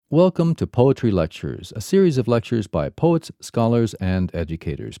Welcome to Poetry Lectures, a series of lectures by poets, scholars, and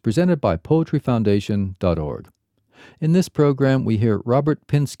educators, presented by poetryfoundation.org. In this program, we hear Robert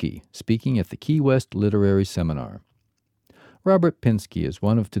Pinsky speaking at the Key West Literary Seminar. Robert Pinsky is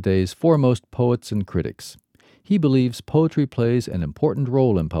one of today's foremost poets and critics. He believes poetry plays an important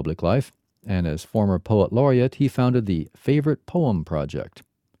role in public life, and as former poet laureate, he founded the Favorite Poem Project.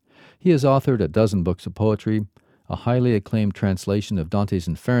 He has authored a dozen books of poetry, a highly acclaimed translation of Dante's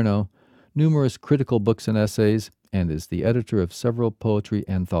Inferno, numerous critical books and essays, and is the editor of several poetry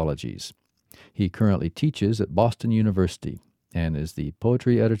anthologies. He currently teaches at Boston University and is the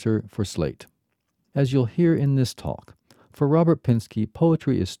poetry editor for Slate. As you'll hear in this talk, for Robert Pinsky,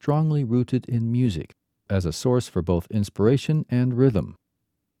 poetry is strongly rooted in music as a source for both inspiration and rhythm.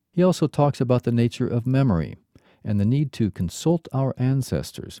 He also talks about the nature of memory and the need to consult our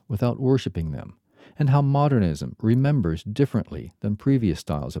ancestors without worshiping them, and how modernism remembers differently than previous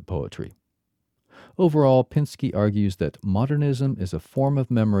styles of poetry. Overall, Pinsky argues that modernism is a form of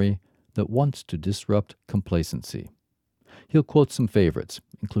memory that wants to disrupt complacency. He'll quote some favorites,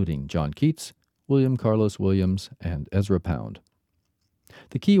 including John Keats, William Carlos Williams, and Ezra Pound.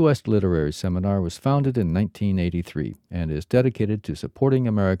 The Key West Literary Seminar was founded in 1983 and is dedicated to supporting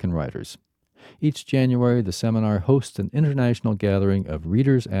American writers. Each January, the seminar hosts an international gathering of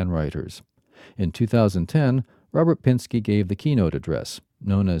readers and writers. In 2010, Robert Pinsky gave the keynote address,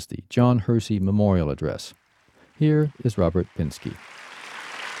 known as the John Hersey Memorial Address. Here is Robert Pinsky.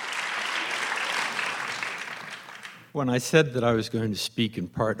 When I said that I was going to speak in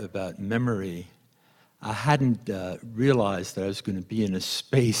part about memory, I hadn't realized that I was going to be in a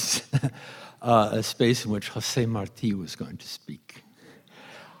space in which José Martí was going to speak.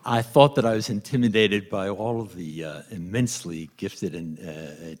 I thought that I was intimidated by all of the immensely gifted and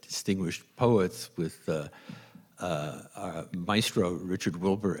distinguished poets with our maestro Richard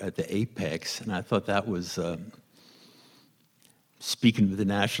Wilbur at the apex, and I thought that was speaking with the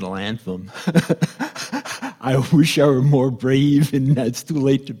national anthem. I wish I were more brave, and it's too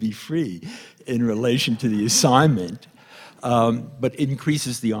late to be free in relation to the assignment, but it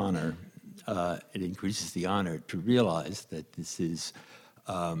increases the honor. It increases the honor to realize that this is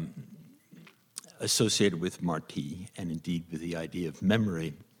associated with Martí, and indeed with the idea of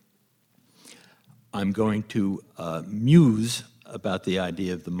memory. I'm going to muse about the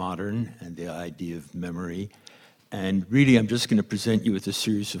idea of the modern and the idea of memory, and really I'm just going to present you with a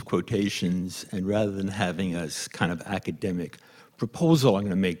series of quotations, and rather than having a kind of academic proposal I'm going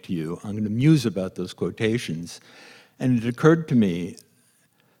to make to you, I'm going to muse about those quotations. And it occurred to me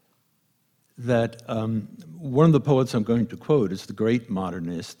that one of the poets I'm going to quote is the great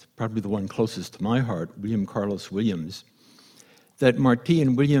modernist, probably the one closest to my heart, William Carlos Williams, that Martí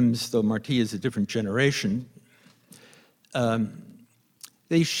and Williams, though Martí is a different generation,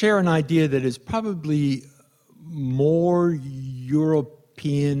 they share an idea that is probably more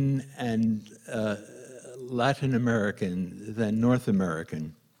European and Latin American than North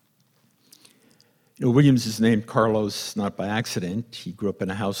American. You know, Williams is named Carlos not by accident. He grew up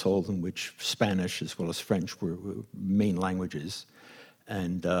in a household in which Spanish as well as French were main languages.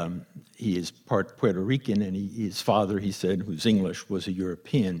 And he is part Puerto Rican, and his father, he said, who's English, was a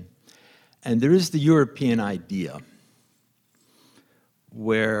European. And there is the European idea,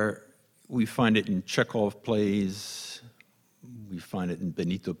 where we find it in Chekhov plays, we find it in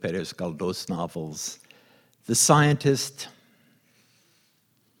Benito Pérez Galdós novels. The scientist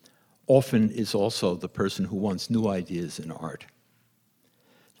often is also the person who wants new ideas in art.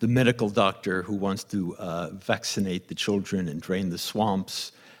 The medical doctor who wants to vaccinate the children and drain the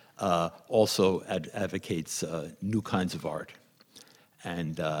swamps also advocates new kinds of art,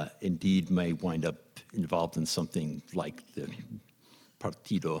 and indeed may wind up involved in something like the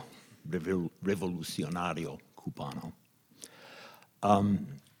Partido Revolucionario Cubano.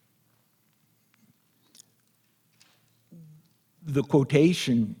 The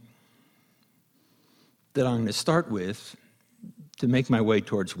quotation that I'm going to start with to make my way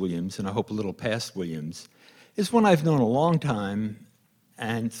towards Williams, and I hope a little past Williams, is one I've known a long time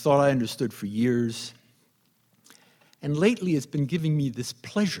and thought I understood for years. And lately it's been giving me this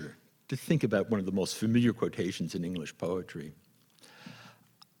pleasure to think about one of the most familiar quotations in English poetry.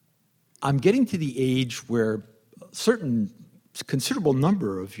 I'm getting to the age where a certain considerable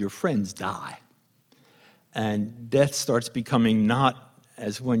number of your friends die. And death starts becoming not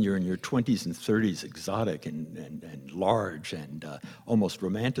as when you're in your 20s and 30s, exotic and large and almost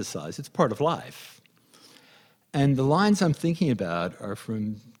romanticized. It's part of life. And the lines I'm thinking about are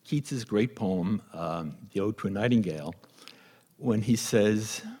from Keats's great poem, The Ode to a Nightingale, when he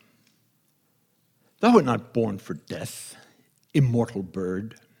says, "Thou art not born for death, immortal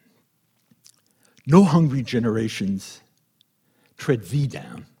bird. No hungry generations tread thee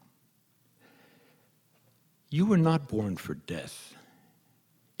down. You were not born for death,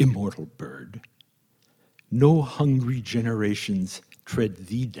 immortal bird. No hungry generations tread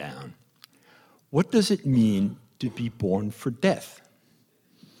thee down. What does it mean to be born for death?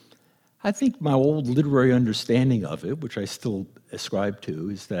 I think my old literary understanding of it, which I still ascribe to,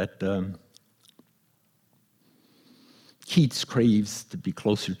 is that Keats craves to be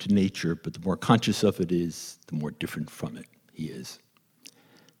closer to nature, but the more conscious of it is, the more different from it he is.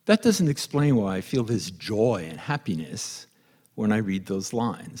 That doesn't explain why I feel this joy and happiness when I read those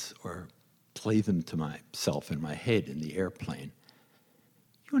lines or play them to myself in my head in the airplane.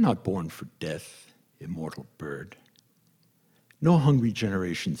 You are not born for death, immortal bird. No hungry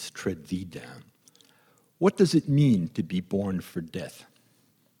generations tread thee down. What does it mean to be born for death?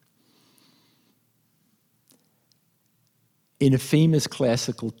 In a famous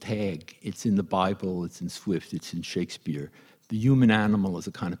classical tag, it's in the Bible, it's in Swift, it's in Shakespeare, the human animal is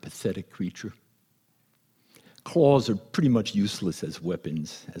a kind of pathetic creature. Claws are pretty much useless as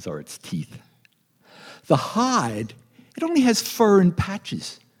weapons, as are its teeth. The hide, it only has fur and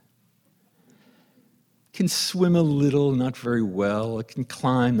patches. It can swim a little, not very well. It can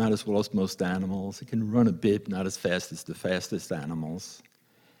climb, not as well as most animals. It can run a bit, not as fast as the fastest animals.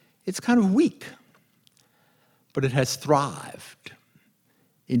 It's kind of weak, but it has thrived.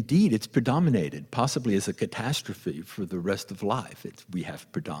 Indeed, it's predominated, possibly as a catastrophe for the rest of life. We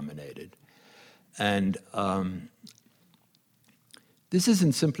have predominated. And this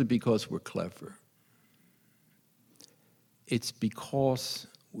isn't simply because we're clever. It's because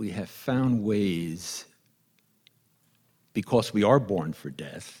we have found ways, because we are born for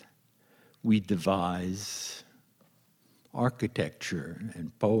death, we devise architecture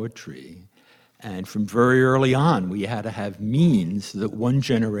and poetry. And from very early on, we had to have means so that one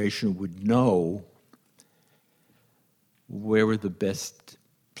generation would know where were the best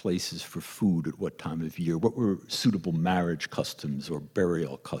places for food at what time of year, what were suitable marriage customs or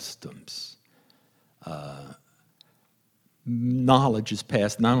burial customs. Knowledge is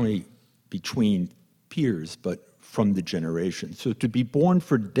passed not only between peers, but from the generation. So to be born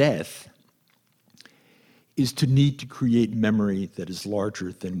for death is to need to create memory that is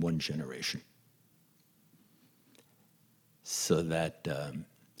larger than one generation. So that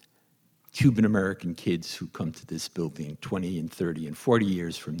Cuban-American kids who come to this building 20 and 30 and 40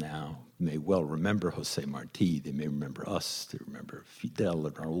 years from now may well remember Jose Marti, they may remember us, they remember Fidel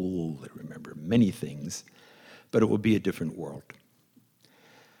and Raul, they remember many things, but it will be a different world.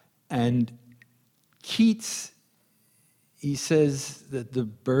 And Keats, he says that the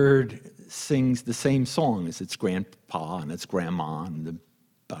bird sings the same song as its grandpa and its grandma, and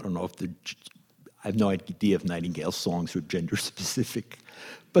I don't know if I have no idea if Nightingale's songs are gender specific,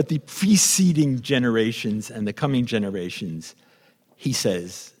 but the preceding generations and the coming generations, he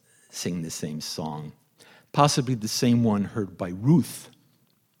says, sing the same song. Possibly the same one heard by Ruth.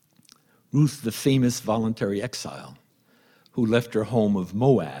 Ruth, the famous voluntary exile, who left her home of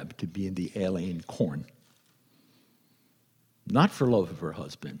Moab to be in the alien corn. Not for love of her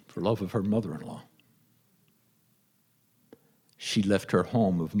husband, for love of her mother-in-law. She left her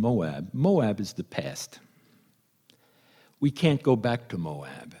home of Moab. Moab is the past. We can't go back to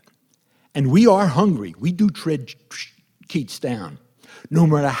Moab. And we are hungry. We do tread Keats down. No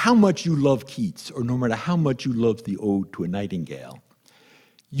matter how much you love Keats, or no matter how much you love the Ode to a Nightingale,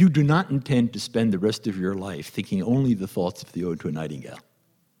 you do not intend to spend the rest of your life thinking only the thoughts of the Ode to a Nightingale.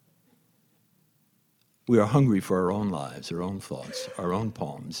 We are hungry for our own lives, our own thoughts, our own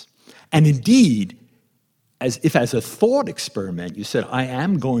poems. And indeed, as if as a thought experiment, you said, I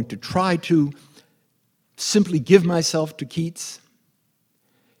am going to try to simply give myself to Keats,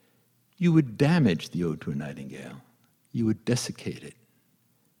 you would damage the Ode to a Nightingale. You would desiccate it.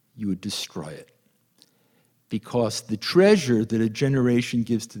 You would destroy it. Because the treasure that a generation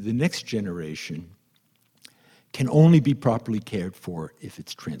gives to the next generation can only be properly cared for if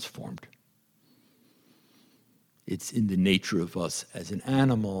it's transformed. It's in the nature of us as an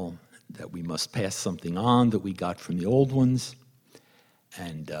animal that we must pass something on that we got from the old ones,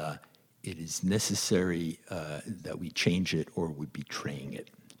 and it is necessary that we change it or we're betraying it.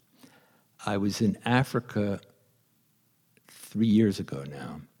 I was in Africa 3 years ago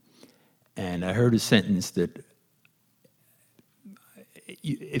now, and I heard a sentence that,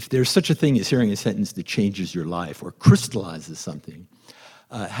 if there's such a thing as hearing a sentence that changes your life or crystallizes something,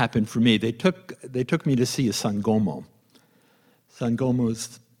 happened for me. They took me to see a Sangomo.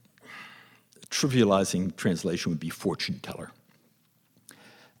 Sangomo's trivializing translation would be fortune teller.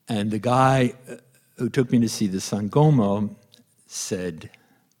 And the guy who took me to see the Sangomo said,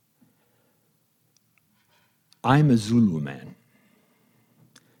 I'm a Zulu man.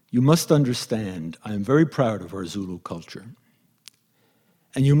 You must understand, I'm very proud of our Zulu culture.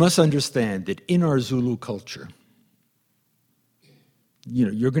 And you must understand that in our Zulu culture,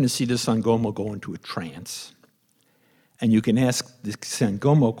 you're going to see the Sangoma go into a trance. And you can ask the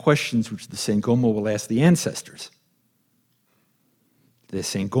Sangoma questions which the Sangoma will ask the ancestors. The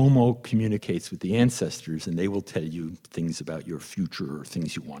Sangoma communicates with the ancestors, and they will tell you things about your future or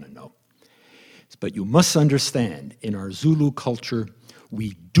things you want to know. But you must understand, in our Zulu culture,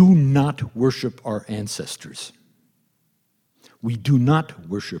 we do not worship our ancestors. We do not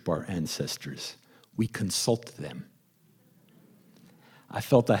worship our ancestors. We consult them. I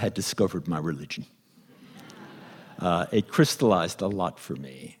felt I had discovered my religion. It crystallized a lot for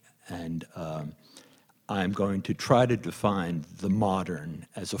me, and I'm going to try to define the modern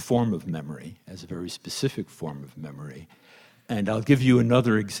as a form of memory, as a very specific form of memory. And I'll give you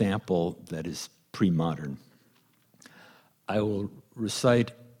another example that is pre-modern. I will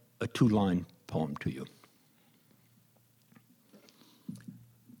recite a 2-line poem to you.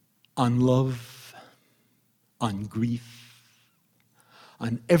 On love, on grief,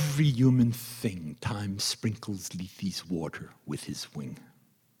 on every human thing, time sprinkles Lethe's water with his wing.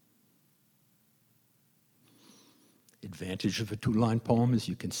 Advantage of a 2-line poem is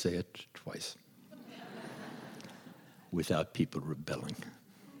you can say it twice without people rebelling.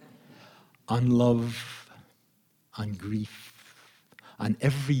 On love, on grief, on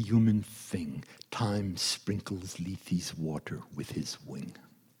every human thing, time sprinkles Lethe's water with his wing.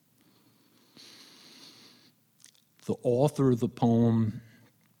 The author of the poem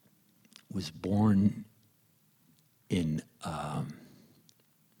was born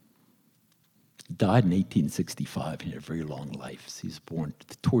died in 1865. He had a very long life. So he was born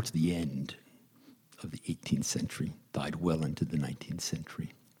towards the end of the 18th century, died well into the 19th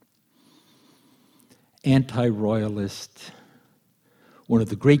century. Anti-royalist, one of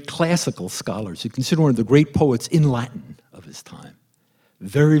the great classical scholars, you consider one of the great poets in Latin of his time.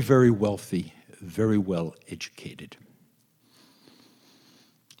 Very, very wealthy, very well educated.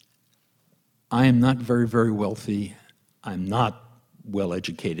 I am not very, very wealthy. I'm not well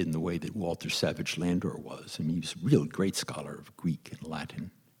educated in the way that Walter Savage Landor was. I mean, he was a real great scholar of Greek and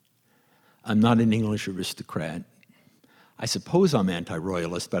Latin. I'm not an English aristocrat. I suppose I'm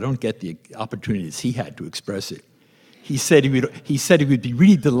anti-royalist, but I don't get the opportunities he had to express it. He said he would be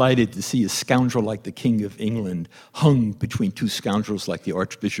really delighted to see a scoundrel like the King of England hung between two scoundrels like the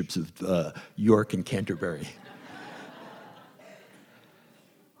Archbishops of York and Canterbury.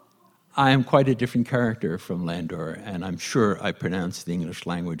 I am quite a different character from Landor, and I'm sure I pronounce the English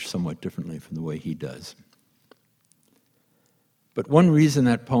language somewhat differently from the way he does. But one reason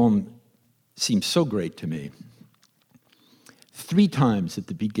that poem seems so great to me, 3 times at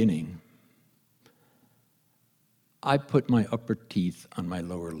the beginning, I put my upper teeth on my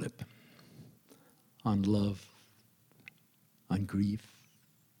lower lip, on love, on grief,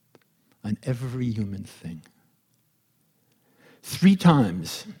 on every human thing. 3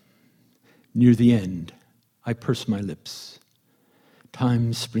 times near the end, I purse my lips.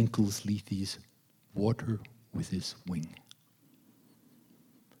 Time sprinkles Lethe's water with his wing.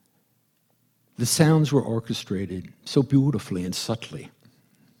 The sounds were orchestrated so beautifully and subtly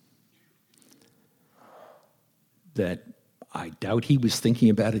that I doubt he was thinking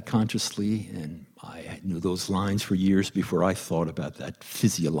about it consciously, and I knew those lines for years before I thought about that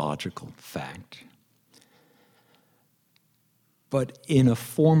physiological fact. But in a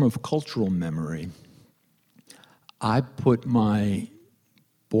form of cultural memory, I put my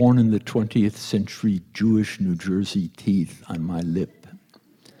born in the 20th century Jewish New Jersey teeth on my lip,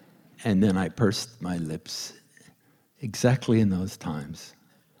 and then I pursed my lips exactly in those times,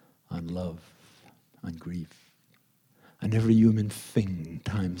 on love, on grief, on every human thing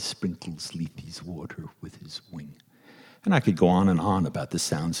time sprinkles Lethe's water with his wing. And I could go on and on about the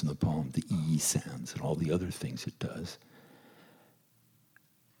sounds in the poem, the E sounds and all the other things it does.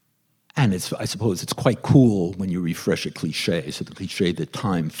 And I suppose it's quite cool when you refresh a cliche. So the cliche that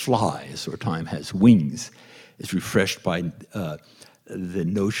time flies or time has wings is refreshed by the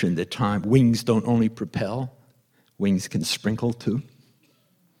notion that wings don't only propel, wings can sprinkle too.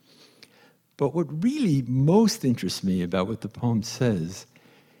 But what really most interests me about what the poem says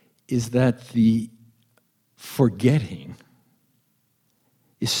is that the forgetting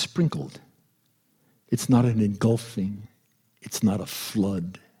is sprinkled. It's not an engulfing, it's not a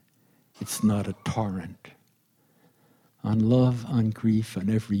flood, it's not a torrent. On love, on grief, on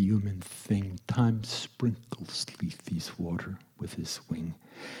every human thing, time sprinkles Lethe's water with his wing.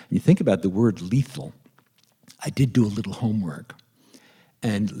 And you think about the word lethal. I did do a little homework,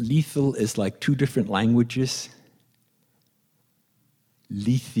 And lethal is like two different languages.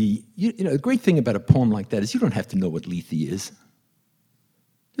 Lethe, the great thing about a poem like that is you don't have to know what lethe is.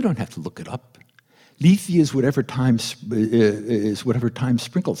 You don't have to look it up. Lethe is whatever time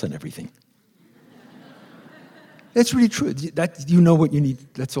sprinkles on everything. That's really true. You know what you need.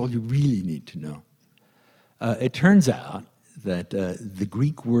 That's all you really need to know. It turns out that the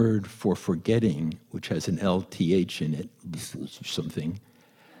Greek word for forgetting, which has an LTH in it, something,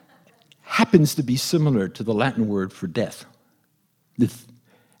 happens to be similar to the Latin word for death.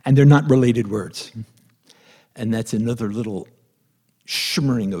 And they're not related words. And that's another little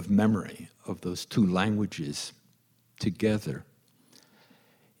shimmering of memory of those two languages together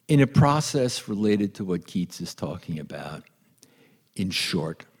in a process related to what Keats is talking about. In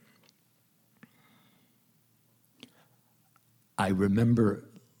short, I remember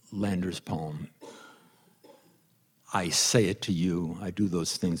Lander's poem, I say it to you, I do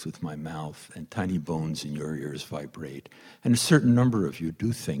those things with my mouth, and tiny bones in your ears vibrate. And a certain number of you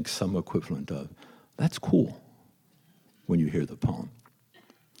do think some equivalent of, that's cool, when you hear the poem.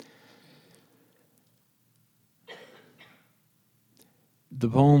 The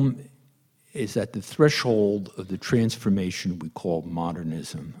poem is at the threshold of the transformation we call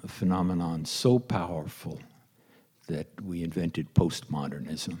modernism, a phenomenon so powerful that we invented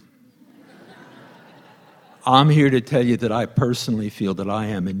postmodernism. I'm here to tell you that I personally feel that I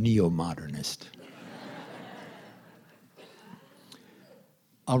am a neo-modernist.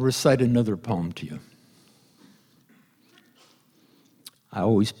 I'll recite another poem to you. I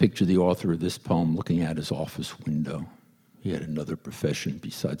always picture the author of this poem looking out his office window. He had another profession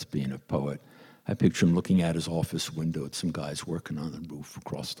besides being a poet. I picture him looking out his office window at some guys working on the roof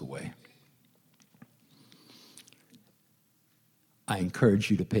across the way. I encourage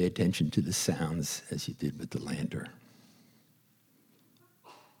you to pay attention to the sounds as you did with the Lander.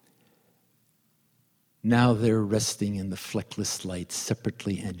 Now they're resting in the fleckless light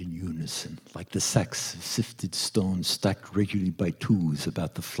separately and in unison, like the sacks of sifted stone stacked regularly by twos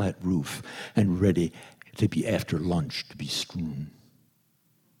about the flat roof and ready to be after lunch to be strewn.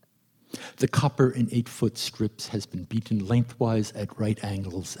 The copper in 8-foot strips has been beaten lengthwise at right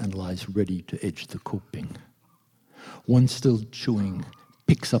angles and lies ready to edge the coping. One still chewing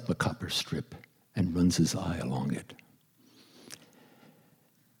picks up a copper strip and runs his eye along it.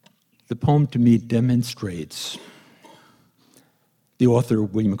 The poem to me demonstrates, the author,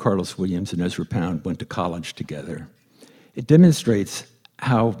 William Carlos Williams and Ezra Pound, went to college together. It demonstrates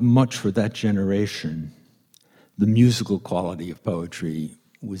how much for that generation the musical quality of poetry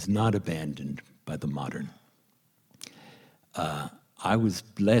was not abandoned by the modern. I was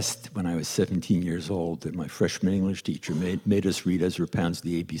blessed when I was 17 years old that my freshman English teacher made us read Ezra Pound's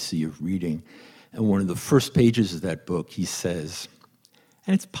The ABC of Reading. And one of the first pages of that book, he says,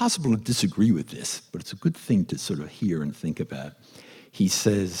 and it's possible to disagree with this, but it's a good thing to sort of hear and think about. He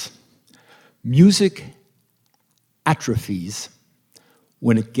says, music atrophies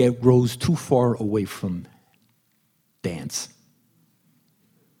when it grows too far away from dance.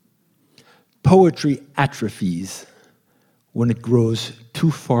 Poetry atrophies when it grows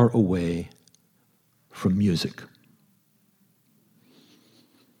too far away from music.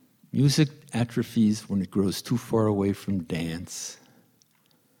 Music atrophies when it grows too far away from dance.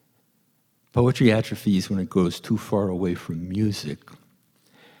 Poetry atrophies when it goes too far away from music.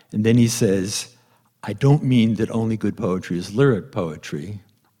 And then he says, I don't mean that only good poetry is lyric poetry.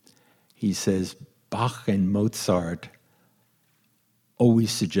 He says, Bach and Mozart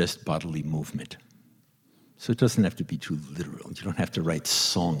always suggest bodily movement. So it doesn't have to be too literal. You don't have to write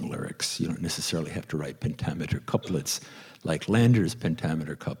song lyrics. You don't necessarily have to write pentameter couplets like Lander's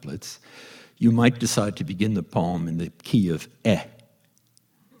pentameter couplets. You might decide to begin the poem in the key of eh,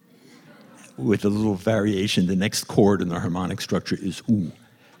 with a little variation. The next chord in the harmonic structure is oo.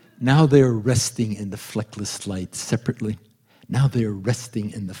 Now they are resting in the fleckless light separately. Now they are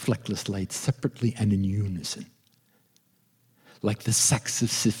resting in the fleckless light separately and in unison. Like the sacks of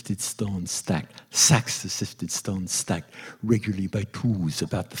sifted stone stacked regularly by twos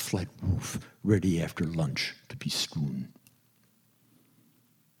about the flat roof, ready after lunch to be strewn.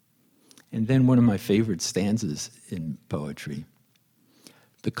 And then one of my favorite stanzas in poetry.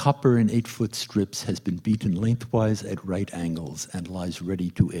 The copper in 8-foot strips has been beaten lengthwise at right angles and lies ready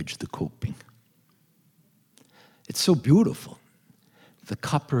to edge the coping. It's so beautiful. The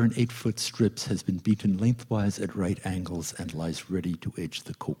copper in 8-foot strips has been beaten lengthwise at right angles and lies ready to edge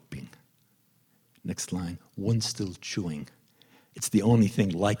the coping. Next line, one still chewing. It's the only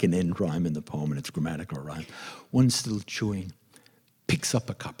thing like an end rhyme in the poem, and it's grammatical rhyme. One still chewing picks up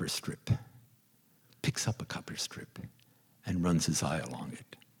a copper strip, and runs his eye along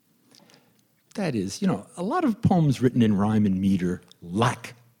it. That is, a lot of poems written in rhyme and meter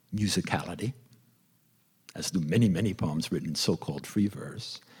lack musicality, as do many, many poems written in so-called free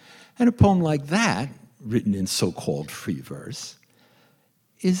verse. And a poem like that, written in so-called free verse,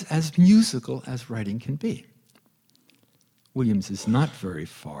 is as musical as writing can be. Williams is not very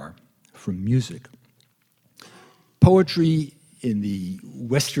far from music. Poetry in the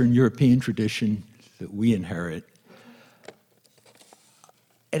Western European tradition that we inherit,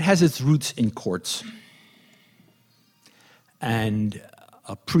 it has its roots in courts. And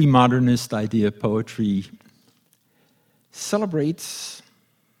a pre-modernist idea of poetry celebrates,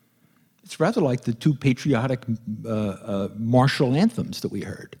 it's rather like the two patriotic martial anthems that we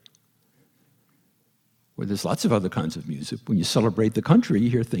heard, where there's lots of other kinds of music. When you celebrate the country, you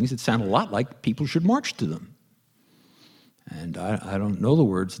hear things that sound a lot like people should march to them. And I don't know the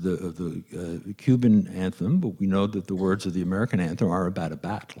words of the Cuban anthem, but we know that the words of the American anthem are about a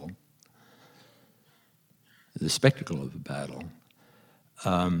battle, the spectacle of a battle.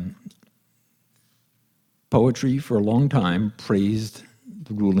 Poetry, for a long time, praised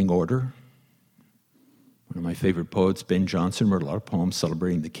the ruling order. One of my favorite poets, Ben Jonson, wrote a lot of poems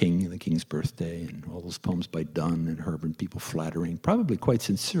celebrating the king and the king's birthday, and all those poems by Donne and Herbert, people flattering, probably quite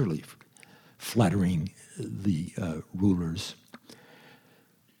sincerely flattering the rulers.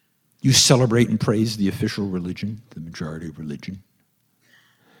 You celebrate and praise the official religion, the majority religion.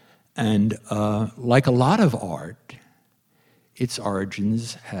 And like a lot of art, its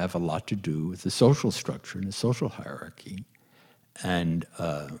origins have a lot to do with the social structure and the social hierarchy. And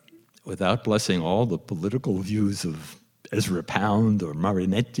without blessing all the political views of Ezra Pound or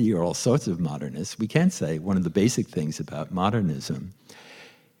Marinetti or all sorts of modernists, we can say one of the basic things about modernism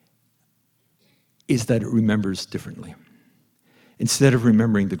is that it remembers differently. Instead of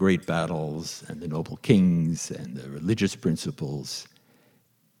remembering the great battles and the noble kings and the religious principles,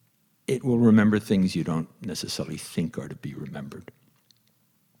 it will remember things you don't necessarily think are to be remembered.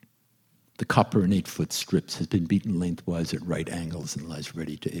 The copper in 8-foot strips has been beaten lengthwise at right angles and lies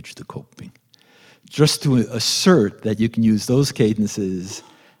ready to edge the coping. Just to assert that you can use those cadences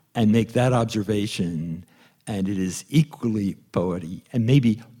and make that observation, and it is equally poetic, and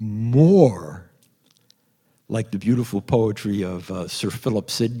maybe more like the beautiful poetry of Sir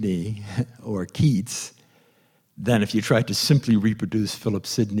Philip Sidney or Keats, than if you tried to simply reproduce Philip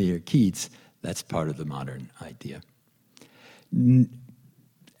Sidney or Keats. That's part of the modern idea.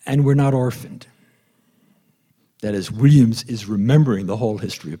 And we're not orphaned. That is, Williams is remembering the whole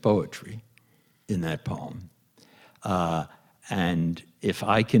history of poetry in that poem. And if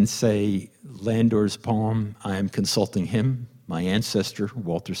I can say Landor's poem, I am consulting him, my ancestor,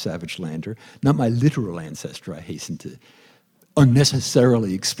 Walter Savage Landor, not my literal ancestor, I hasten to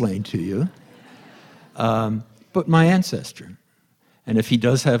unnecessarily explain to you, but my ancestor. And if he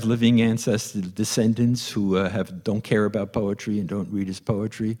does have living ancestors, descendants who don't care about poetry and don't read his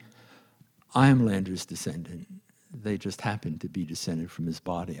poetry, I am Landor's descendant. They just happen to be descended from his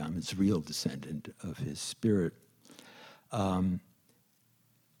body. I'm his real descendant of his spirit.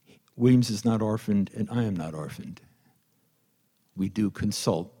 Williams is not orphaned, and I am not orphaned. We do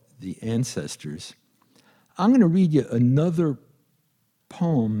consult the ancestors. I'm going to read you another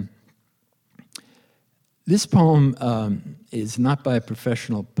poem. This poem is not by a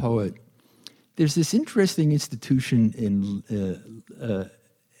professional poet. There's this interesting institution in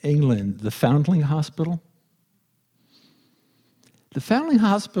England, the Foundling Hospital. The Foundling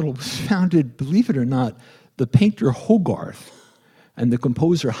Hospital was founded, believe it or not, the painter Hogarth and the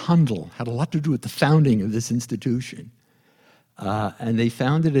composer Handel had a lot to do with the founding of this institution. And they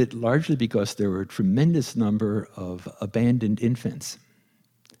founded it largely because there were a tremendous number of abandoned infants.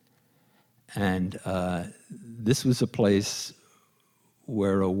 And this was a place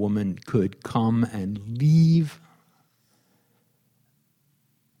where a woman could come and leave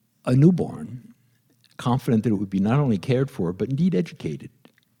a newborn, confident that it would be not only cared for, but indeed educated.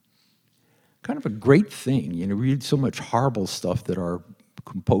 Kind of a great thing. You know, read so much horrible stuff that our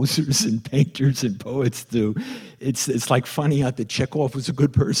composers and painters and poets do. It's like finding out that Chekhov was a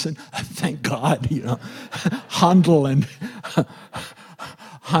good person. Thank God, you know. Handel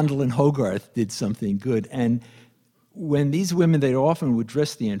and Hogarth did something good. And when these women, they often would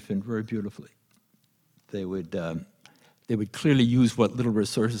dress the infant very beautifully. They would clearly use what little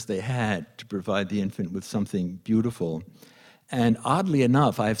resources they had to provide the infant with something beautiful. And oddly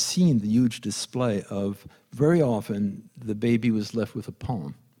enough, I've seen the huge display of, very often, the baby was left with a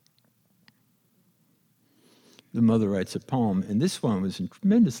poem. The mother writes a poem, and this one was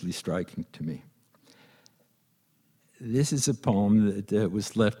tremendously striking to me. This is a poem that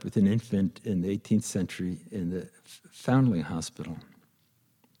was left with an infant in the 18th century in the Foundling Hospital.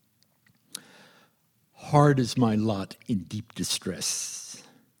 Hard is my lot in deep distress,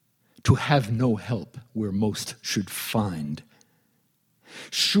 to have no help where most should find.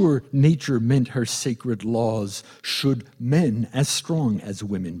 Sure, nature meant her sacred laws should men as strong as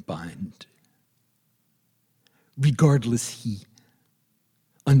women bind. Regardless he,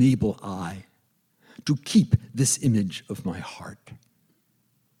 unable I, to keep this image of my heart.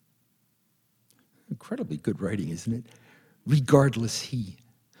 Incredibly good writing, isn't it? Regardless he,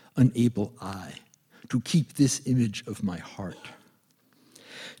 unable I, to keep this image of my heart.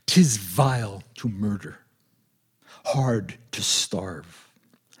 'Tis vile to murder, hard to starve,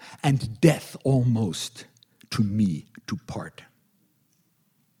 and death almost to me to part.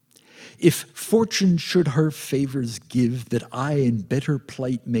 If fortune should her favors give, that I in better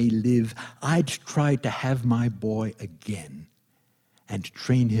plight may live, I'd try to have my boy again and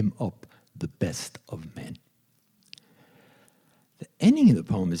train him up the best of men. The ending of the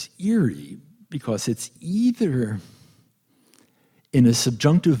poem is eerie because it's either in a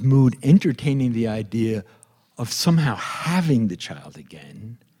subjunctive mood entertaining the idea of somehow having the child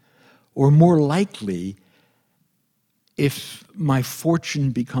again, or more likely, if my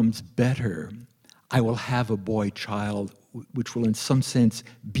fortune becomes better, I will have a boy child, which will in some sense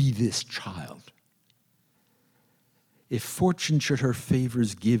be this child. If fortune should her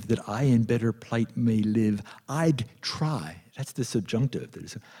favors give, that I in better plight may live, I'd try, that's the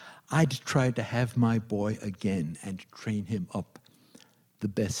subjunctive, I'd try to have my boy again and train him up the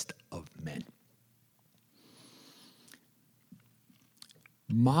best of men.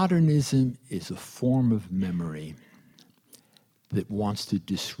 Modernism is a form of memory that wants to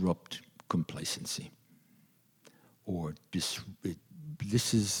disrupt complacency. Or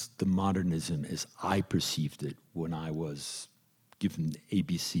this is the modernism as I perceived it when I was given the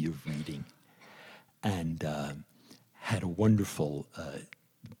ABC of reading, and had a wonderful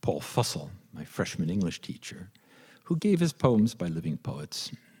Paul Fussell, my freshman English teacher, who gave us poems by living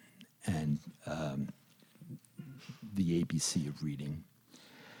poets and the ABC of reading.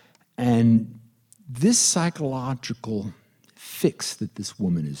 And this psychological fix that this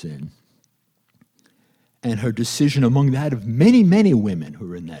woman is in, and her decision among that of many, many women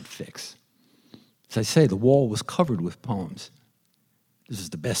who are in that fix. As I say, the wall was covered with poems. This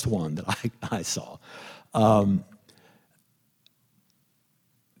is the best one that I saw.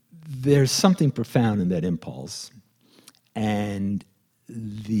 There's something profound in that impulse, and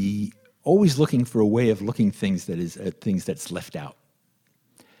the always looking for a way of looking things that is at things that's left out.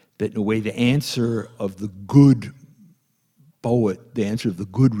 That in a way, the answer of the good poet, the answer of the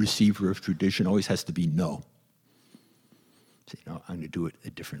good receiver of tradition always has to be no. So, I'm going to do it a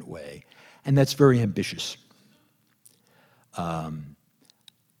different way. And that's very ambitious.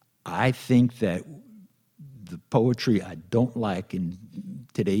 I think that the poetry I don't like in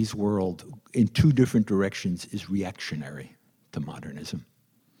today's world in two different directions is reactionary to modernism.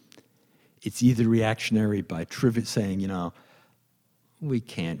 It's either reactionary by saying, we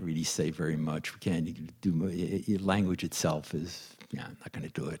can't really say very much. We can't do language itself is, not going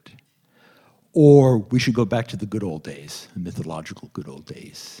to do it. Or we should go back to the good old days, the mythological good old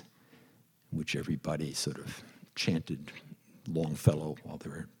days, in which everybody sort of chanted Longfellow while they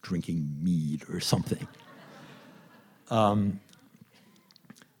were drinking mead or something. I'll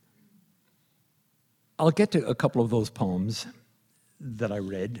get to a couple of those poems that I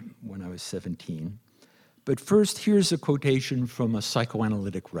read when I was 17. But first, here's a quotation from a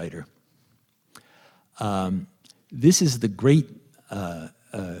psychoanalytic writer. This is the great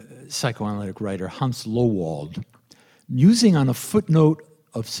psychoanalytic writer Hans Lowald, musing on a footnote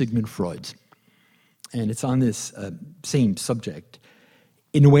of Sigmund Freud's. And it's on this same subject.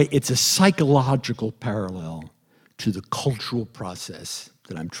 In a way, it's a psychological parallel to the cultural process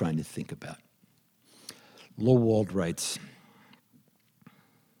that I'm trying to think about. Lowald writes,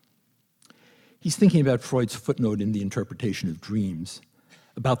 he's thinking about Freud's footnote in the interpretation of dreams,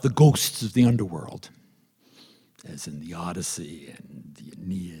 about the ghosts of the underworld, as in the Odyssey and the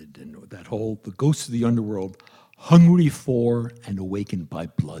Aeneid and that whole, the ghosts of the underworld, hungry for and awakened by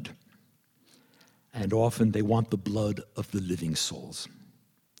blood. And often they want the blood of the living souls.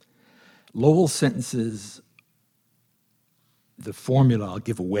 Lowell's sentences, the formula I'll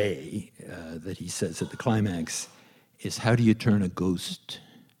give away that he says at the climax is, how do you turn a ghost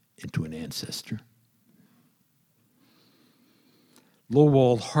into an ancestor?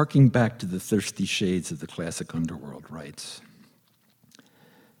 Lowald, harking back to the thirsty shades of the classic underworld, writes,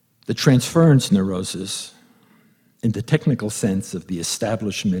 the transference neurosis, in the technical sense of the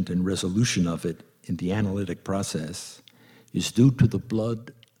establishment and resolution of it in the analytic process is due to the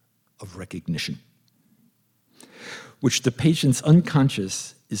blood of recognition, which the patient's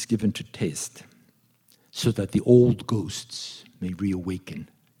unconscious is given to taste, so that the old ghosts may reawaken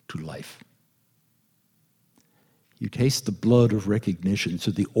to life. You taste the blood of recognition,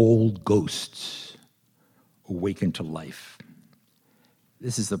 so the old ghosts awaken to life.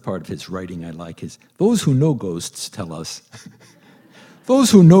 This is the part of his writing I like. Those who know ghosts tell us,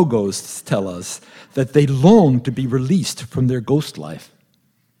 those who know ghosts tell us that they long to be released from their ghost life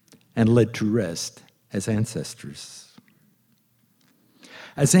and led to rest as ancestors.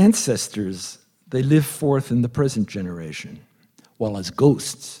 As ancestors, they live forth in the present generation, while as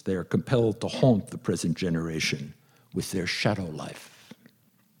ghosts, they are compelled to haunt the present generation with their shadow life.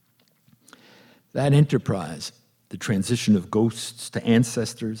 That enterprise, the transition of ghosts to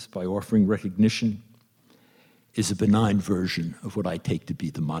ancestors by offering recognition, is a benign version of what I take to be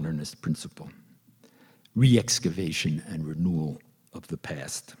the modernist principle: re-excavation and renewal of the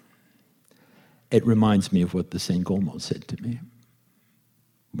past. It reminds me of what the St. Gomo said to me,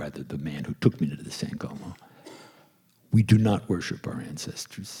 rather the man who took me to the St. Gomo. We do not worship our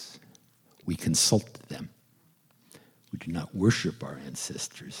ancestors. We consult them. We do not worship our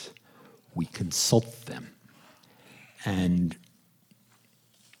ancestors. We consult them. And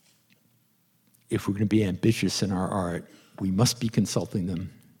if we're going to be ambitious in our art, we must be consulting them,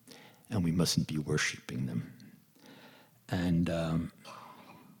 and we mustn't be worshiping them. And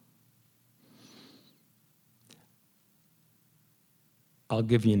I'll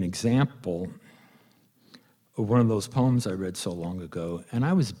give you an example of one of those poems I read so long ago, and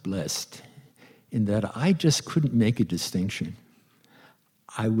I was blessed in that I just couldn't make a distinction.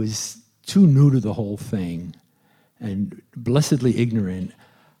 I was too new to the whole thing and blessedly ignorant.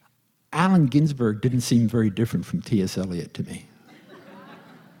 Allen Ginsberg didn't seem very different from T.S. Eliot to me.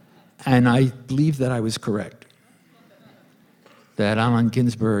 And I believe that I was correct, that Allen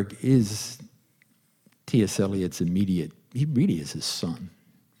Ginsberg is T.S. Eliot's immediate, he really is his son,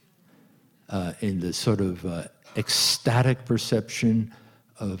 in the sort of ecstatic perception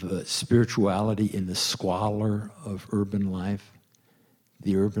of spirituality in the squalor of urban life,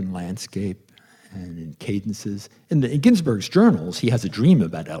 the urban landscape, and in cadences. In Ginsberg's journals, he has a dream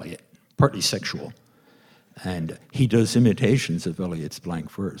about Eliot, partly sexual. And he does imitations of Eliot's blank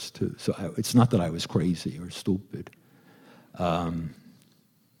verse, too. So it's not that I was crazy or stupid.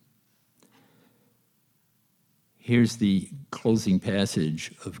 Here's the closing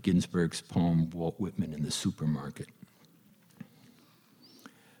passage of Ginsberg's poem, Walt Whitman in the Supermarket.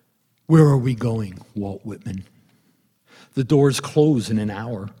 Where are we going, Walt Whitman? The doors close in an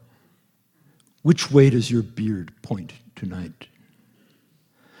hour. Which way does your beard point tonight?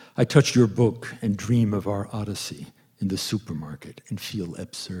 I touch your book and dream of our odyssey in the supermarket and feel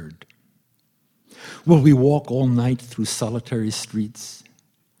absurd. Will we walk all night through solitary streets?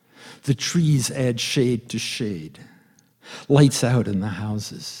 The trees add shade to shade. Lights out in the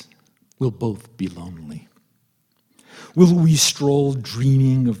houses. We'll both be lonely. Will we stroll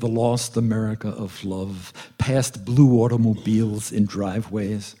dreaming of the lost America of love, past blue automobiles in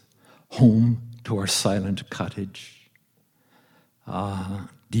driveways, home to our silent cottage? Ah,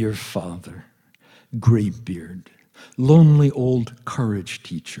 dear father, graybeard, lonely old courage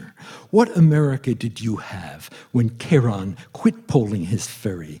teacher, what America did you have when Charon quit poling his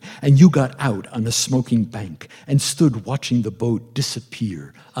ferry and you got out on a smoking bank and stood watching the boat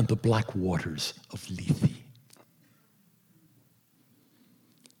disappear on the black waters of Lethe?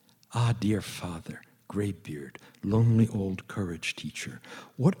 Ah, dear father, graybeard, lonely old courage teacher,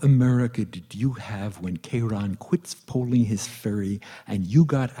 what America did you have when Charon quit poling his ferry and you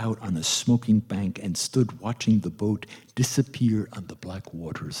got out on a smoking bank and stood watching the boat disappear on the black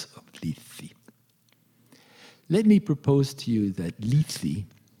waters of Lethe? Let me propose to you that Lethe,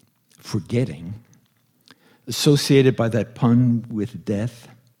 forgetting, associated by that pun with death,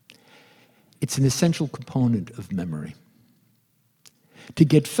 it's an essential component of memory. To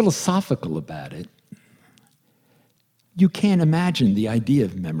get philosophical about it, you can't imagine the idea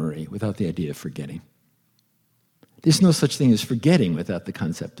of memory without the idea of forgetting. There's no such thing as forgetting without the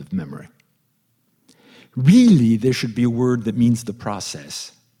concept of memory. Really, there should be a word that means the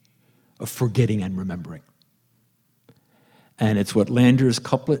process of forgetting and remembering. And it's what Lander's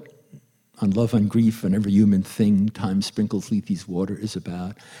couplet on love and grief and every human thing, time sprinkles Lethe's water is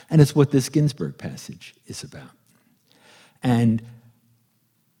about. And it's what this Ginsberg passage is about. And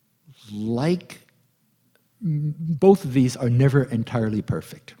like both of these are never entirely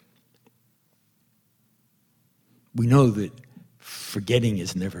perfect. We know that forgetting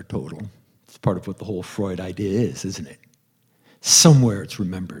is never total. It's part of what the whole Freud idea is, isn't it? Somewhere it's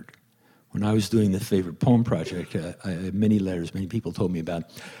remembered. When I was doing the favorite poem project, I had many letters, many people told me about a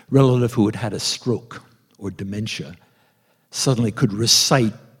relative who had had a stroke or dementia, suddenly could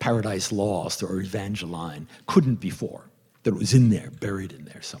recite Paradise Lost or Evangeline, couldn't before, that it was in there, buried in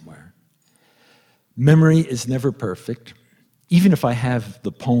there somewhere. Memory is never perfect. Even if I have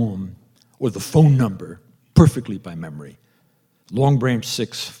the poem or the phone number perfectly by memory, Long Branch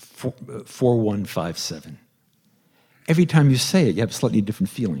 6, 4157. Every time you say it, you have a slightly different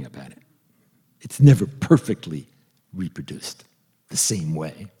feeling about it. It's never perfectly reproduced the same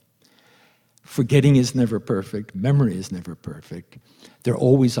way. Forgetting is never perfect. Memory is never perfect. They're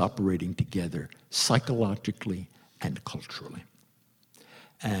always operating together psychologically and culturally.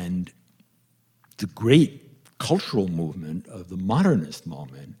 And the great cultural movement of the modernist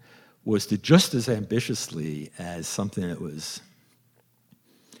moment was to just as ambitiously as something that was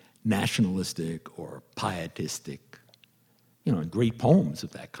nationalistic or pietistic, great poems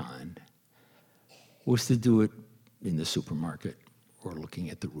of that kind, was to do it in the supermarket or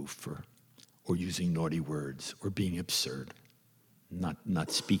looking at the roof or using naughty words or being absurd,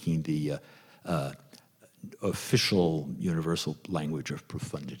 not speaking the official universal language of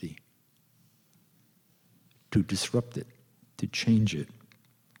profundity. To disrupt it, to change it.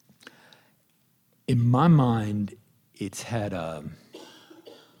 In my mind, it's had a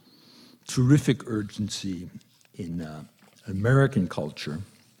terrific urgency in American culture.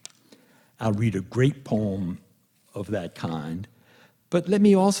 I'll read a great poem of that kind. But let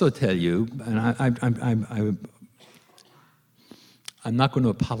me also tell you, and I'm not going to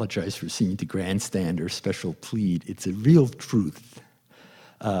apologize for seeming to grandstand or special plead. It's a real truth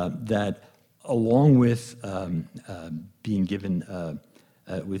that along with being given,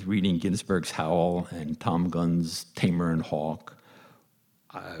 with reading Ginsberg's Howl and Tom Gunn's Tamer and Hawk,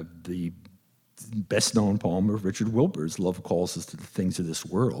 the best-known poem of Richard Wilbur's Love Calls Us to the Things of This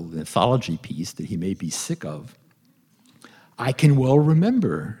World, an anthology piece that he may be sick of, I can well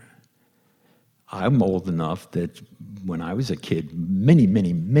remember. I'm old enough that when I was a kid, many,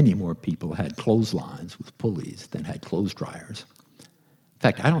 many, many more people had clotheslines with pulleys than had clothes dryers. In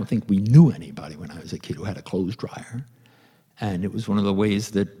fact, I don't think we knew anybody when I was a kid who had a clothes dryer. And it was one of the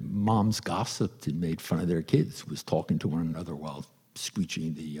ways that moms gossiped and made fun of their kids, was talking to one another while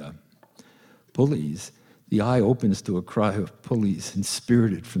squeeching the pulleys. The eye opens to a cry of pulleys,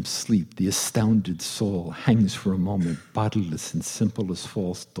 inspirited from sleep. The astounded soul hangs for a moment, bodiless and simple as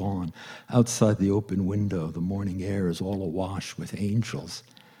false dawn. Outside the open window, the morning air is all awash with angels.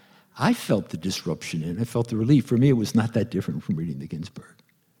 I felt the disruption in it. I felt the relief. For me, it was not that different from reading the Ginsberg.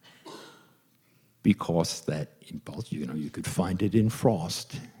 Because that impulse, you could find it in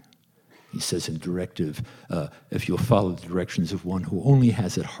Frost. He says in Directive, if you'll follow the directions of one who only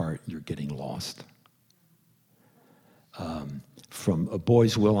has at heart, you're getting lost. From A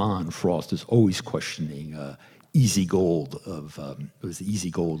Boy's Will On, Frost is always questioning Easy Gold it was the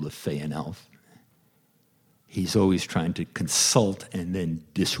Easy Gold of Fay and Elf. He's always trying to consult and then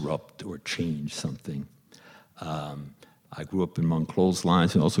disrupt or change something. I grew up among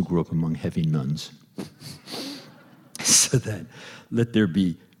clotheslines and also grew up among heavy nuns. So that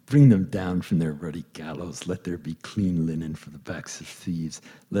bring them down from their ruddy gallows. Let there be clean linen for the backs of thieves.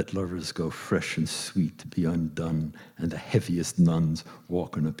 Let lovers go fresh and sweet to be undone, and the heaviest nuns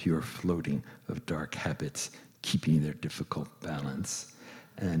walk on a pure floating of dark habits, keeping their difficult balance.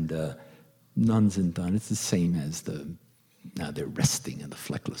 And nuns and done, it's the same as now they're resting in the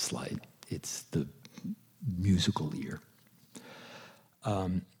fleckless light. It's the musical ear.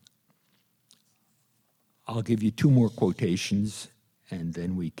 I'll give you two more quotations, and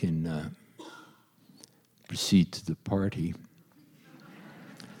then we can proceed to the party.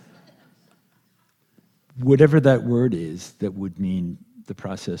 Whatever that word is, that would mean the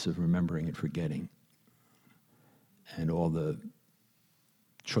process of remembering and forgetting, and all the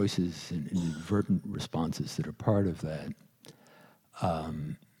choices and inadvertent responses that are part of that.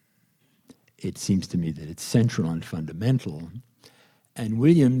 It seems to me that it's central and fundamental. And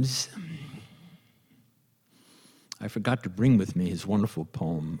Williams, I forgot to bring with me his wonderful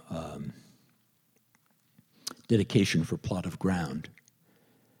poem, Dedication for Plot of Ground,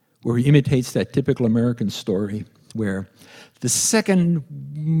 where he imitates that typical American story where the second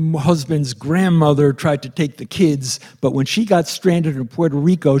husband's grandmother tried to take the kids, but when she got stranded in Puerto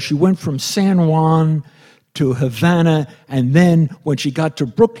Rico, she went from San Juan to Havana, and then when she got to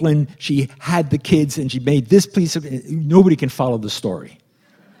Brooklyn, she had the kids, and she made this piece of... Nobody can follow the story,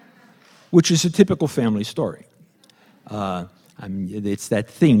 which is a typical family story. It's that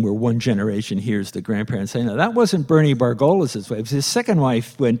thing where one generation hears the grandparents say, no, that wasn't Bernie Bargolas' wife. His second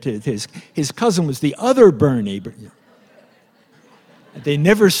wife went to his cousin was the other Bernie. They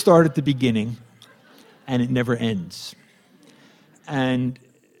never start at the beginning, and it never ends. And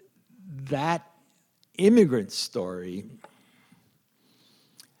that immigrant story,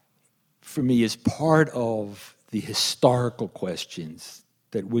 for me, is part of the historical questions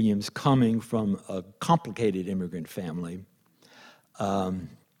that Williams, coming from a complicated immigrant family, that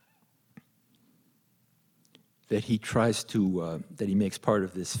he tries to, that he makes part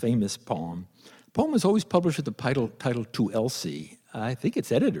of this famous poem. The poem was always published with the title To Elsie. I think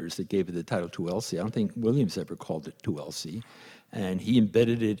it's editors that gave it the title To Elsie. I don't think Williams ever called it To Elsie. And he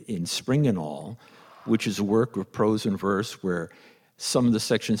embedded it in Spring and All, which is a work of prose and verse where some of the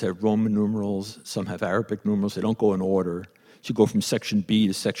sections have Roman numerals, some have Arabic numerals. They don't go in order. So you go from section B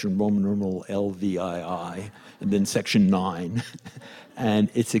to section Roman numeral LVII, and then section 9. And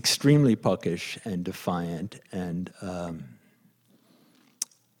it's extremely puckish and defiant and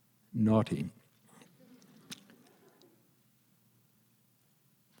naughty.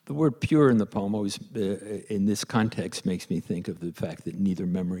 The word pure in the poem always, in this context, makes me think of the fact that neither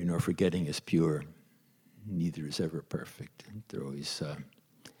memory nor forgetting is pure. Neither is ever perfect. They're always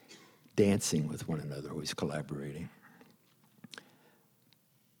dancing with one another, always collaborating.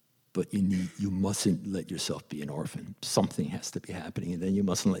 But you mustn't let yourself be an orphan. Something has to be happening, and then you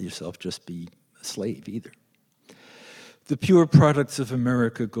mustn't let yourself just be a slave either. The pure products of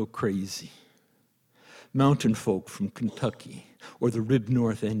America go crazy. Mountain folk from Kentucky, or the rib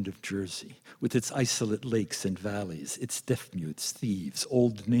north end of Jersey, with its isolate lakes and valleys, its deaf-mutes, thieves,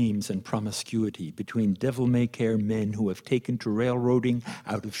 old names, and promiscuity between devil-may-care men who have taken to railroading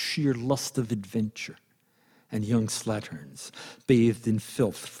out of sheer lust of adventure, and young slatterns, bathed in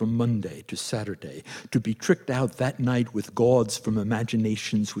filth from Monday to Saturday, to be tricked out that night with gauds from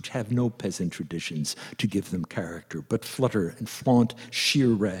imaginations which have no peasant traditions to give them character, but flutter and flaunt sheer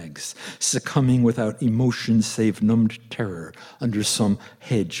rags, succumbing without emotion save numbed terror under some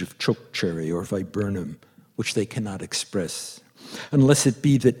hedge of chokecherry or viburnum, which they cannot express. Unless it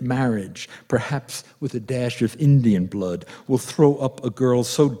be that marriage, perhaps with a dash of Indian blood, will throw up a girl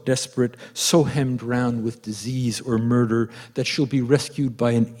so desperate, so hemmed round with disease or murder, that she'll be rescued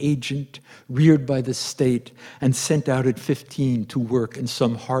by an agent, reared by the state, and sent out at 15 to work in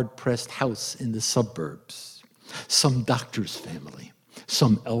some hard-pressed house in the suburbs. Some doctor's family,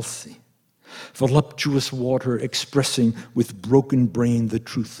 some Elsie. Voluptuous water expressing with broken brain the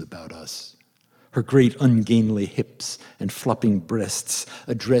truth about us. Her great ungainly hips and flopping breasts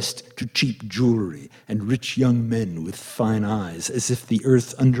addressed to cheap jewelry and rich young men with fine eyes, as if the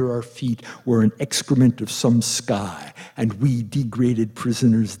earth under our feet were an excrement of some sky, and we degraded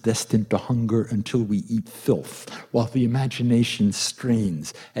prisoners destined to hunger until we eat filth, while the imagination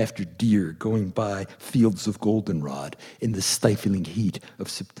strains after deer going by fields of goldenrod in the stifling heat of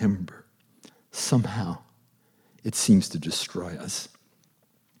September. Somehow, it seems to destroy us.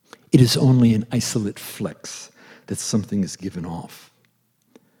 It is only an isolate flex that something is given off.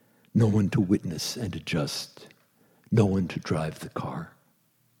 No one to witness and adjust. No one to drive the car.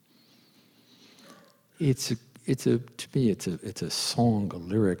 To me, it's a song, a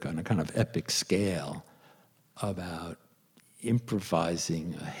lyric on a kind of epic scale about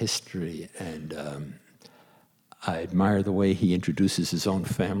improvising a history, and I admire the way he introduces his own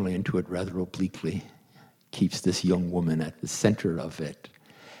family into it rather obliquely, keeps this young woman at the center of it.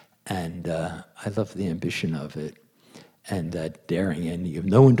 And I love the ambition of it, and that daring ending of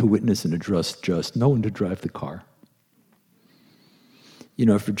no one to witness and adjust, just no one to drive the car. You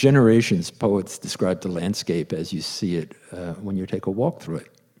know, for generations, poets described the landscape as you see it when you take a walk through it,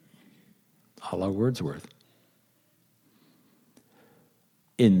 a la Wordsworth.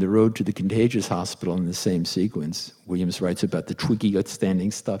 In The Road to the Contagious Hospital, in the same sequence, Williams writes about the twiggy, outstanding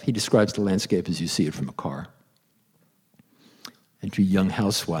stuff. He describes the landscape as you see it from a car. And to a young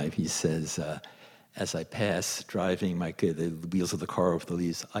housewife, he says, as I pass driving the wheels of the car over the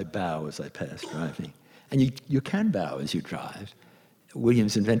leaves, I bow as I pass driving. And you can bow as you drive.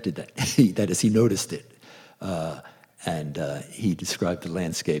 Williams invented that. That is, he noticed it. And he described the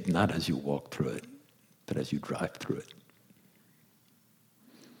landscape not as you walk through it, but as you drive through it.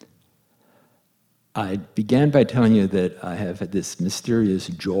 I began by telling you that I have this mysterious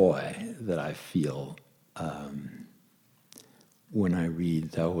joy that I feel when I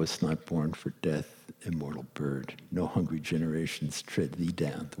read, "Thou wast not born for death, immortal bird. No hungry generations tread thee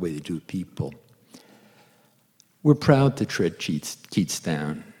down," the way they do people. We're proud to tread Keats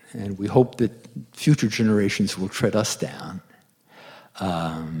down, and we hope that future generations will tread us down.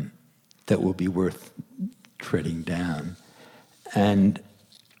 That will be worth treading down. And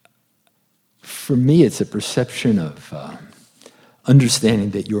for me, it's a perception of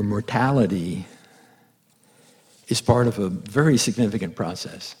understanding that your mortality is part of a very significant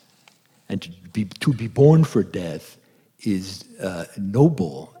process. And to be born for death is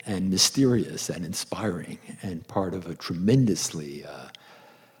noble and mysterious and inspiring and part of a tremendously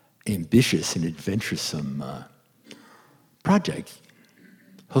ambitious and adventuresome project.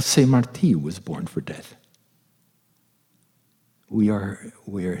 Jose Marti was born for death. We are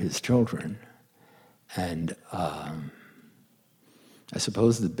his children. And I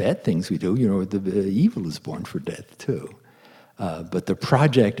suppose the bad things we do, the evil is born for death too. But the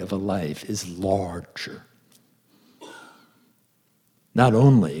project of a life is larger. Not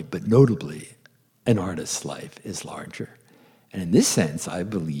only, but notably, an artist's life is larger. And in this sense, I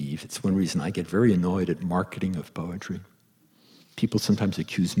believe, it's one reason I get very annoyed at marketing of poetry. People sometimes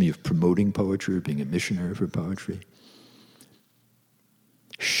accuse me of promoting poetry or being a missionary for poetry.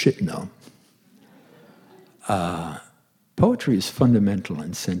 Shit, no. Poetry is fundamental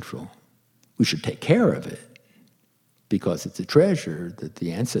and central. We should take care of it because it's a treasure that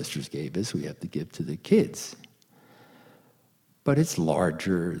the ancestors gave us, we have to give to the kids. But it's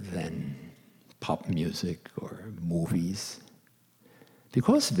larger than pop music or movies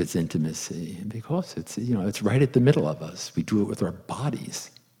because of its intimacy and because it's right at the middle of us. We do it with our bodies.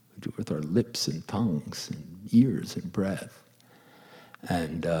 We do it with our lips and tongues and ears and breath.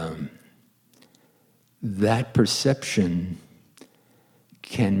 And that perception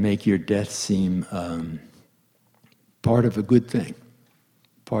can make your death seem part of a good thing,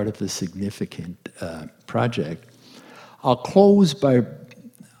 part of a significant project. I'll close by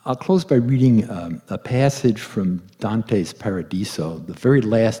reading a passage from Dante's Paradiso, the very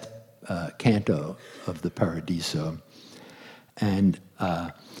last canto of the Paradiso. And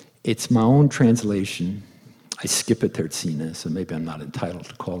it's my own translation. I skip a terzina, so maybe I'm not entitled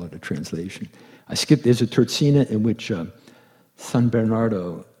to call it a translation. There's a terzina in which San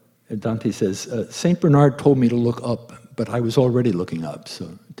Bernardo, Dante says, Saint Bernard told me to look up, but I was already looking up, so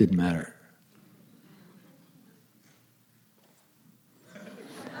it didn't matter.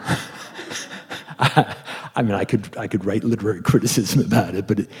 I mean, I could write literary criticism about it,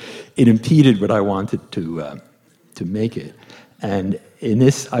 but it impeded what I wanted to make it. And in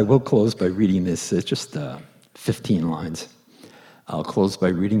this, I will close by reading this. It's just 15 lines. I'll close by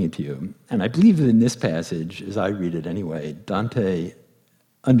reading it to you. And I believe that in this passage, as I read it anyway, Dante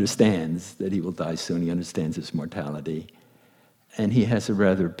understands that he will die soon. He understands his mortality. And he has a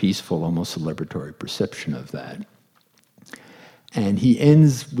rather peaceful, almost celebratory perception of that. And he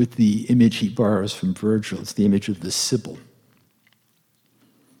ends with the image he borrows from Virgil. It's the image of the Sibyl.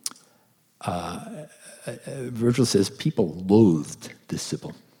 Virgil says people loathed the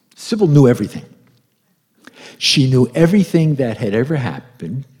Sibyl. Sibyl knew everything. She knew everything that had ever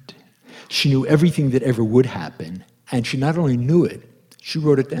happened. She knew everything that ever would happen. And she not only knew it, she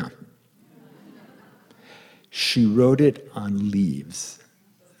wrote it down. She wrote it on leaves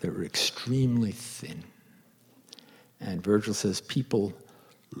that were extremely thin. And Virgil says people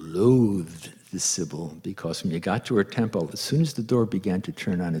loathed the Sibyl because when you got to her temple, as soon as the door began to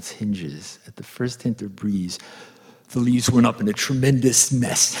turn on its hinges, at the first hint of breeze, the leaves went up in a tremendous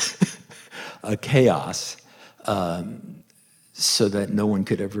mess, a chaos, so that no one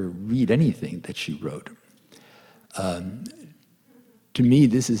could ever read anything that she wrote. To me,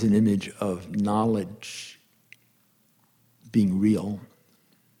 this is an image of knowledge being real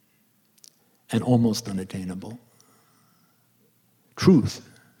and almost unattainable. Truth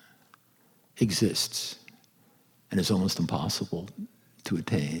exists and is almost impossible to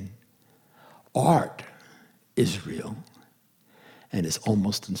attain. Art is real and is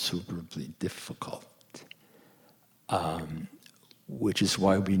almost insuperably difficult, which is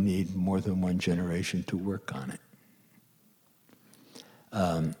why we need more than one generation to work on it.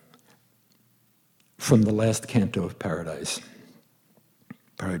 From the last canto of Paradise,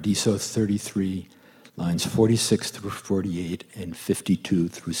 Paradiso 33, lines 46 through 48 and 52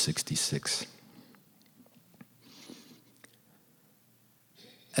 through 66.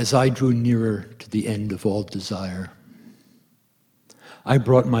 As I drew nearer to the end of all desire, I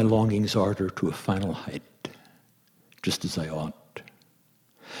brought my longing's ardor to a final height, just as I ought.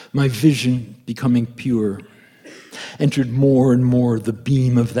 My vision, becoming pure, entered more and more the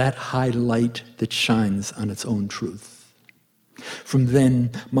beam of that high light that shines on its own truth. From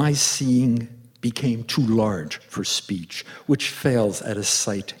then, my seeing became too large for speech, which fails at a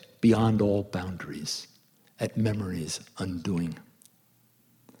sight beyond all boundaries, at memory's undoing.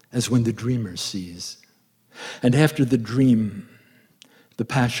 As when the dreamer sees, and after the dream, the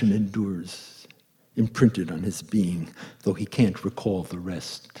passion endures, imprinted on his being, though he can't recall the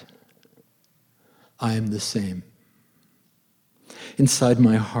rest. I am the same. Inside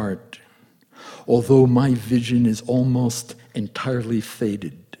my heart, although my vision is almost entirely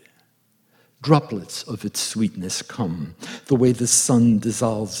faded. Droplets of its sweetness come, the way the sun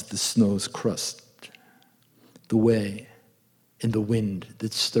dissolves the snow's crust, the way, in the wind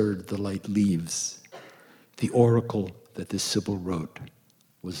that stirred the light leaves, the oracle that the Sibyl wrote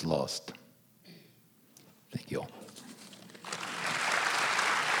was lost. Thank you all.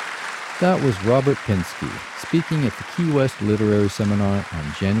 That was Robert Pinsky speaking at the Key West Literary Seminar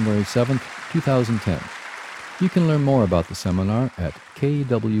on January 7th, 2010. You can learn more about the seminar at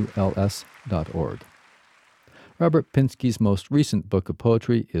kwls.org. Robert Pinsky's most recent book of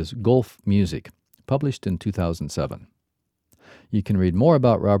poetry is Gulf Music, published in 2007. You can read more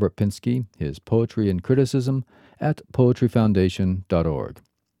about Robert Pinsky, his poetry and criticism, at poetryfoundation.org.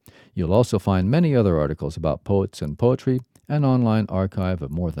 You'll also find many other articles about poets and poetry, an online archive of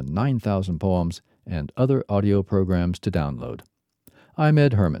more than 9,000 poems, and other audio programs to download. I'm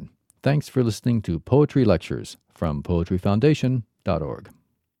Ed Herman. Thanks for listening to Poetry Lectures from poetryfoundation.org.